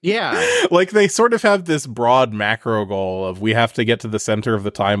moment. Yeah. Like they sort of have this broad macro goal of we have to get to the center of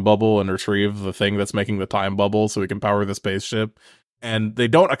the time bubble and retrieve the thing that's making the time bubble so we can power the spaceship. And they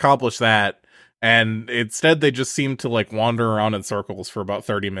don't accomplish that. And instead, they just seem to like wander around in circles for about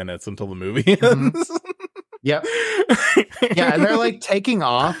 30 minutes until the movie ends. Mm-hmm. Yep. Yeah, and they're like taking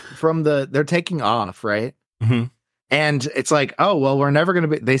off, right? Mm-hmm. And it's like, oh, well, we're never going to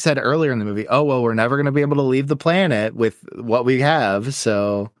be, they said earlier in the movie, oh, well, we're never going to be able to leave the planet with what we have.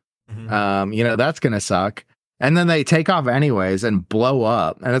 So, that's going to suck. And then they take off anyways and blow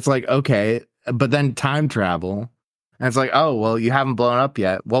up. And it's like, okay, but then time travel. And it's like, oh, well, you haven't blown up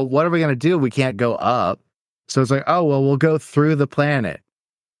yet. Well, what are we going to do? We can't go up. So it's like, oh, well, we'll go through the planet.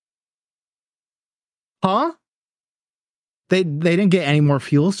 Huh? They didn't get any more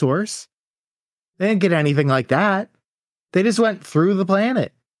fuel source. They didn't get anything like that. They just went through the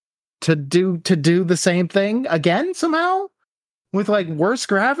planet to do the same thing again somehow with like worse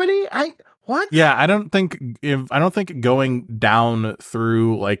gravity. What? Yeah, I don't think going down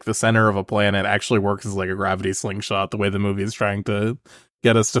through like the center of a planet actually works as like a gravity slingshot the way the movie is trying to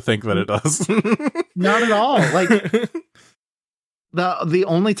get us to think that it does. Not at all. Like the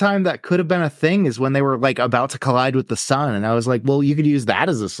only time that could have been a thing is when they were like about to collide with the sun, and I was like, well, you could use that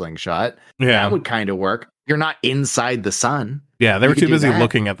as a slingshot. Yeah, that would kind of work. You're not inside the sun. Yeah, they were too busy that.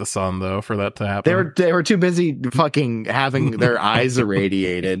 looking at the sun though for that to happen. They were too busy fucking having their eyes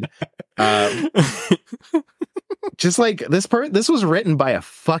irradiated. Just like this was written by a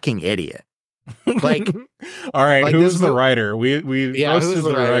fucking idiot. Like, all right, like who's the writer? We who's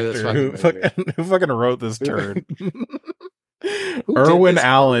the director who fucking wrote this turd. Irwin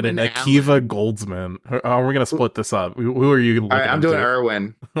Allen and Akiva Goldsman. How are we gonna split this up? Who are you looking All right, I'm doing to?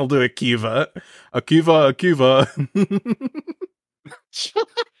 Irwin. I'll do Akiva.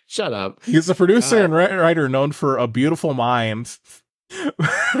 Shut up. He's a producer and writer known for A Beautiful Mind.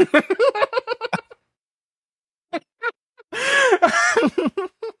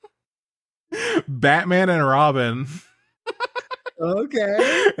 Batman and Robin.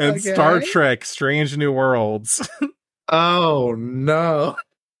 Okay. And Star Trek Strange New Worlds. Oh no.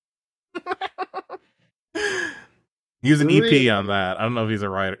 He's an EP on that. I don't know if he's a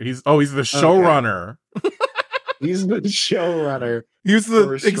writer. He's the showrunner. He's the showrunner. He was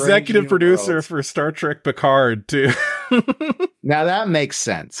the executive producer for Star Trek Picard too. Now that makes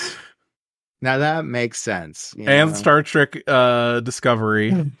sense. And Star Trek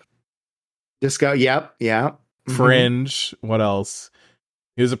Discovery. Yep. Fringe. What else?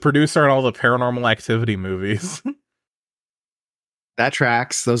 He was a producer on all the Paranormal Activity movies. That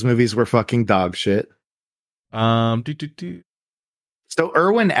tracks. Those movies were fucking dog shit. So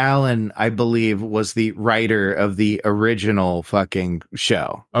Irwin Allen, I believe, was the writer of the original fucking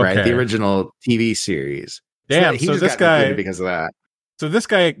show, right? The original TV series. Damn, so this guy, because of that. So this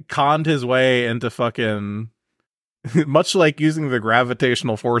guy conned his way into fucking, much like using the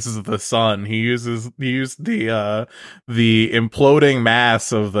gravitational forces of the sun, he used the imploding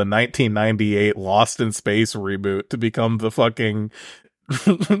mass of the 1998 Lost in Space reboot to become the fucking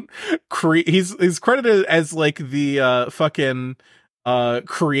he's credited as like the fucking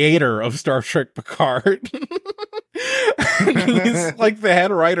creator of Star Trek Picard. He's like the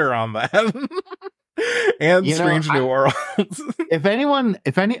head writer on that. And Strange New Worlds.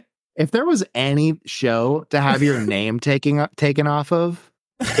 If there was any show to have your name taken off of,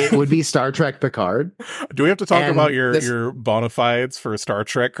 it would be Star Trek Picard. Do we have to talk about your bona fides for Star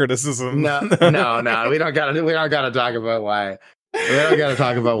Trek criticism? No. We don't gotta talk about why. We don't gotta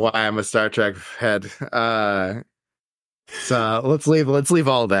talk about why I'm a Star Trek head. So let's leave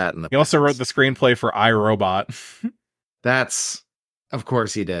all that in the. He also wrote the screenplay for iRobot. That's, of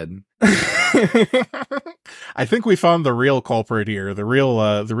course, he did. I think we found the real culprit here, the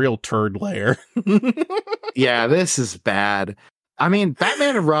real turd layer. Yeah, this is bad. I mean,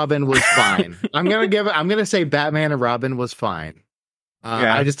 Batman and Robin was fine. I'm gonna say Batman and Robin was fine.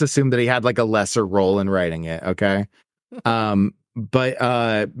 I just assumed that he had like a lesser role in writing it. Okay, but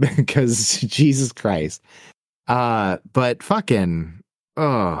because Jesus Christ, but fucking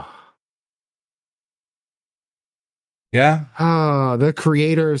yeah. Oh, the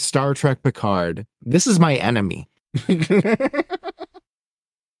creator of Star Trek Picard. This is my enemy.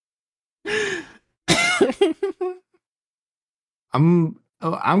 I'm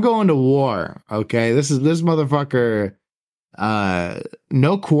going to war. Okay, this motherfucker.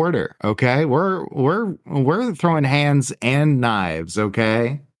 No quarter. Okay, we're throwing hands and knives.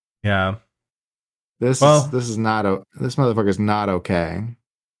 Okay. Yeah. This motherfucker's not okay.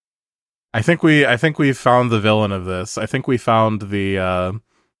 I think we found the villain of this. I think we found the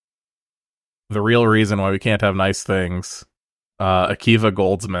real reason why we can't have nice things. Akiva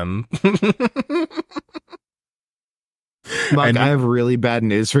Goldsman. Mark, I have really bad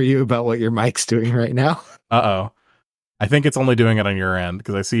news for you about what your mic's doing right now. Uh-oh. I think it's only doing it on your end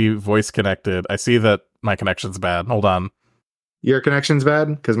because I see voice connected. I see that my connection's bad. Hold on. Your connection's bad?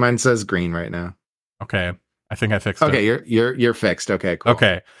 Because mine says green right now. Okay. I think I fixed it. Okay, you're fixed. Okay, cool.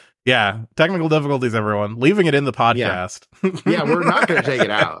 Okay. Yeah. Technical difficulties, everyone. Leaving it in the podcast. Yeah, we're not going to take it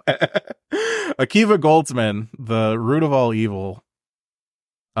out. Akiva Goldsman, the root of all evil.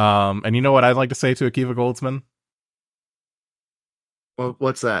 And you know what I'd like to say to Akiva Goldsman? Well,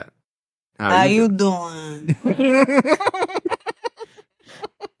 what's that? How you doing?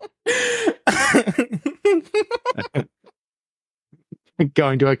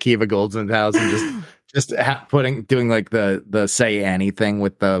 Going to Akiva Goldsman's house and just just doing like the say anything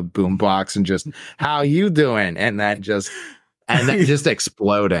with the boombox and just how you doing, and then just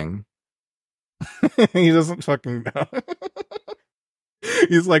exploding. He doesn't fucking know.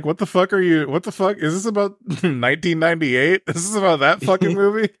 He's like, what the fuck are you? What the fuck is this about? 1998? Is this about that fucking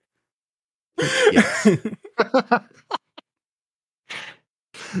movie? Yes.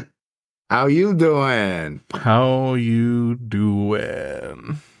 How you doing? How you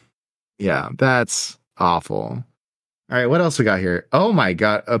doing? Yeah, that's awful. All right, what else we got here? Oh my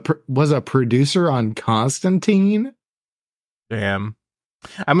god, was a producer on Constantine? Damn.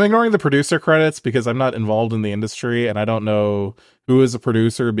 I'm ignoring the producer credits because I'm not involved in the industry and I don't know who is a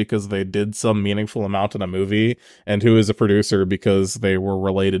producer because they did some meaningful amount in a movie and who is a producer because they were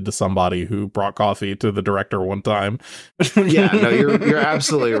related to somebody who brought coffee to the director one time. Yeah, no, you're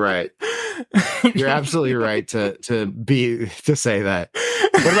absolutely right. You're absolutely right to say that.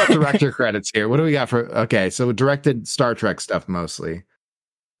 What about director credits here? What do we got for? Okay, so directed Star Trek stuff mostly.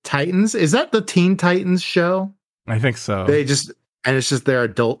 Titans, is that the Teen Titans show? I think so. And it's just their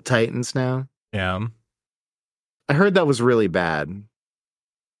adult Titans now. Yeah. I heard that was really bad.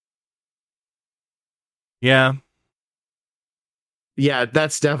 Yeah. Yeah,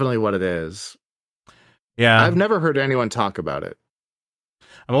 that's definitely what it is. Yeah. I've never heard anyone talk about it.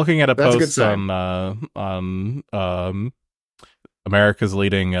 I'm looking at a That's a good post sign. on America's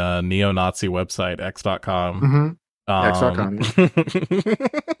leading neo-Nazi website, x.com. X.com.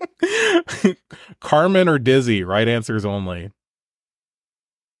 Carmen or Dizzy, right answers only.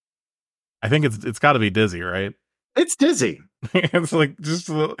 I think it's got to be Dizzy, right? It's Dizzy. It's like just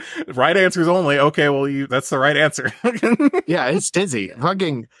right answers only. Okay, well that's the right answer. Yeah, it's Dizzy.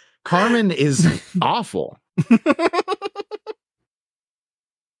 Fucking Carmen is awful.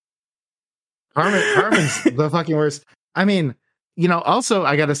 Carmen's the fucking worst. I mean, also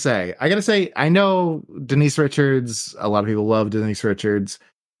I gotta say, I know Denise Richards. A lot of people love Denise Richards.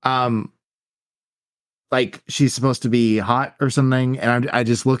 Like she's supposed to be hot or something, and I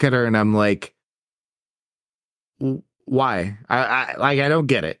just look at her and I'm like, why? I don't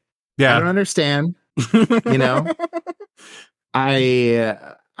get it. Yeah, I don't understand.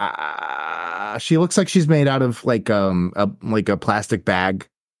 She looks like she's made out of like a plastic bag.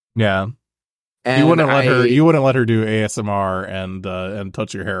 Yeah. And you wouldn't let her do ASMR and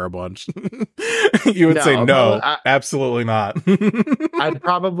touch your hair a bunch. You would say no, absolutely not. I'd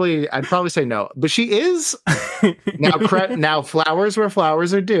probably say no, but she is now flowers where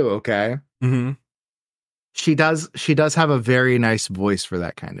flowers are due. Okay. Mm-hmm. She does have a very nice voice for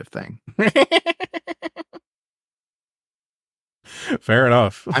that kind of thing. Fair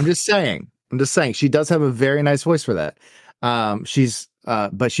enough. I'm just saying she does have a very nice voice for that. But she's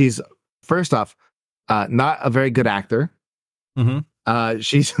first off, not a very good actor. Mm-hmm.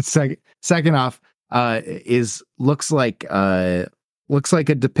 She's second off, looks like a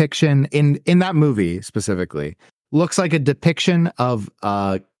depiction in that movie specifically. Looks like a depiction of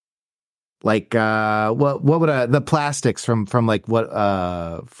what would the plastics from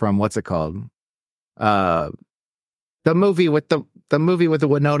what's it called? The movie with the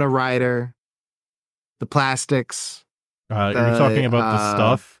Winona Ryder, the plastics. You're talking about The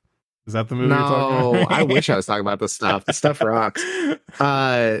Stuff? Is that the movie you're talking about? I wish I was talking about The Stuff. The Stuff rocks.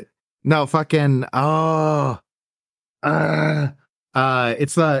 No, fucking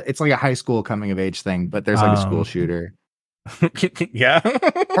it's like a high school coming of age thing, but there's like a school shooter. Yeah.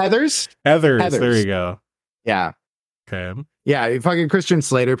 Heathers. There you go. Yeah. Okay. Yeah, fucking Christian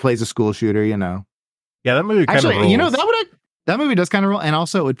Slater plays a school shooter, Yeah, that movie kind of rolls. that movie does kind of roll, and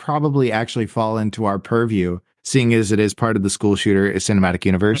also it would probably actually fall into our purview, seeing as it is part of the school shooter cinematic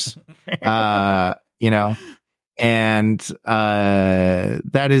universe. And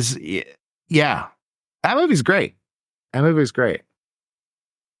that is, yeah, that movie's great. I'm a big fan.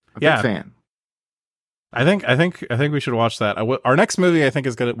 I think we should watch that. Our next movie, I think,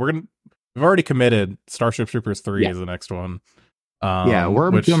 is we've already committed. Starship Troopers 3 is the next one.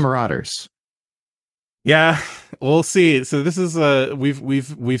 We're doing Marauders. Yeah, we'll see. So this is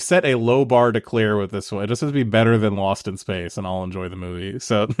we've set a low bar to clear with this one. It just has to be better than Lost in Space, and I'll enjoy the movie.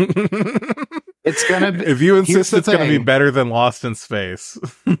 So it's gonna be, if you insist it's gonna be better than Lost in Space.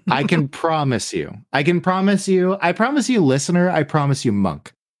 I can promise you. I promise you, listener. I promise you,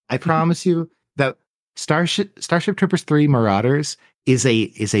 Monk. I promise you that Starship Troopers 3 Marauders is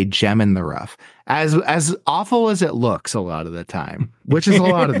a gem in the rough. As awful as it looks a lot of the time, which is a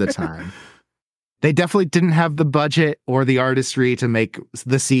lot of the time. They definitely didn't have the budget or the artistry to make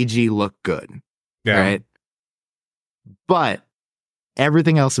the CG look good. Yeah. Right. But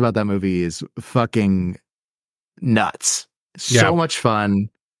everything else about that movie is fucking nuts. So much fun.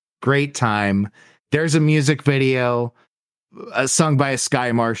 Great time. There's a music video sung by a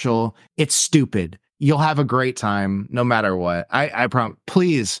Sky Marshal. It's stupid. You'll have a great time no matter what. I promise.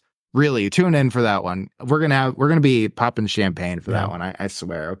 Please, really tune in for that one. We're gonna be popping champagne for that one. I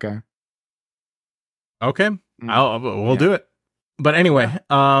swear. Okay. Okay. We'll do it. But anyway, we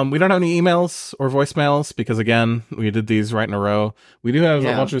don't have any emails or voicemails because, again, we did these right in a row. We do have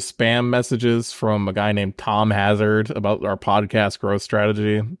a bunch of spam messages from a guy named Tom Hazard about our podcast growth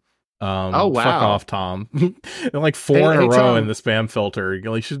strategy. Oh, wow. Fuck off, Tom. They're like 4 in a row Tom. in the spam filter.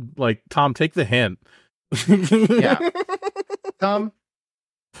 You should, Tom, take the hint. Yeah. Tom,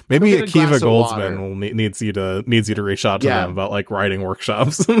 maybe get a glass Akiva of Goldsman needs you to reach out to them about writing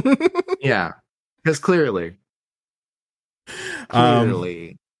workshops. Yeah, because clearly.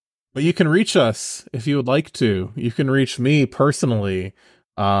 But you can reach us if you would like to. You can reach me personally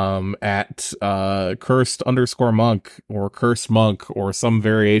at cursed_monk or cursed monk or some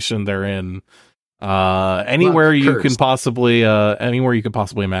variation therein. Anywhere you can possibly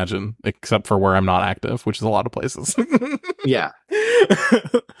imagine, except for where I'm not active, which is a lot of places. Yeah.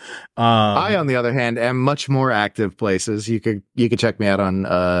 I, on the other hand, am much more active places. You could check me out on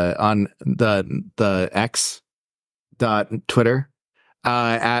the X Twitter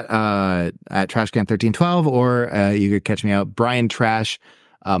at Trashcan1312, or you could catch me out Brian Trash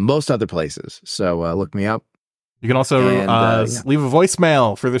most other places. So look me up. You can also leave a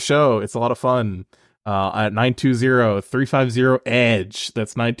voicemail for the show. It's a lot of fun. At 920-350-EDGE.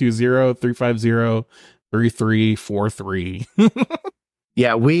 That's 920-350-3343.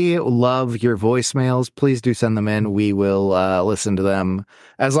 Yeah, we love your voicemails. Please do send them in. We will listen to them.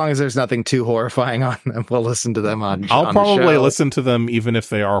 As long as there's nothing too horrifying on them, we'll listen to them on I'll probably the listen to them even if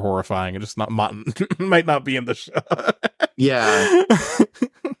they are horrifying. It just might not be in the show. Yeah.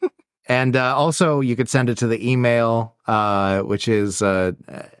 And also, you could send it to the email, which is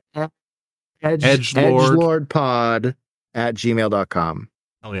edgelordpod@gmail.com.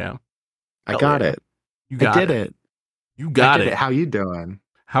 Oh, yeah. I got it. You got I did it. You got it. How you doing?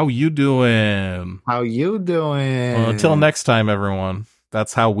 How you doing? How you doing? Well, until next time, everyone.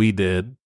 That's how we did.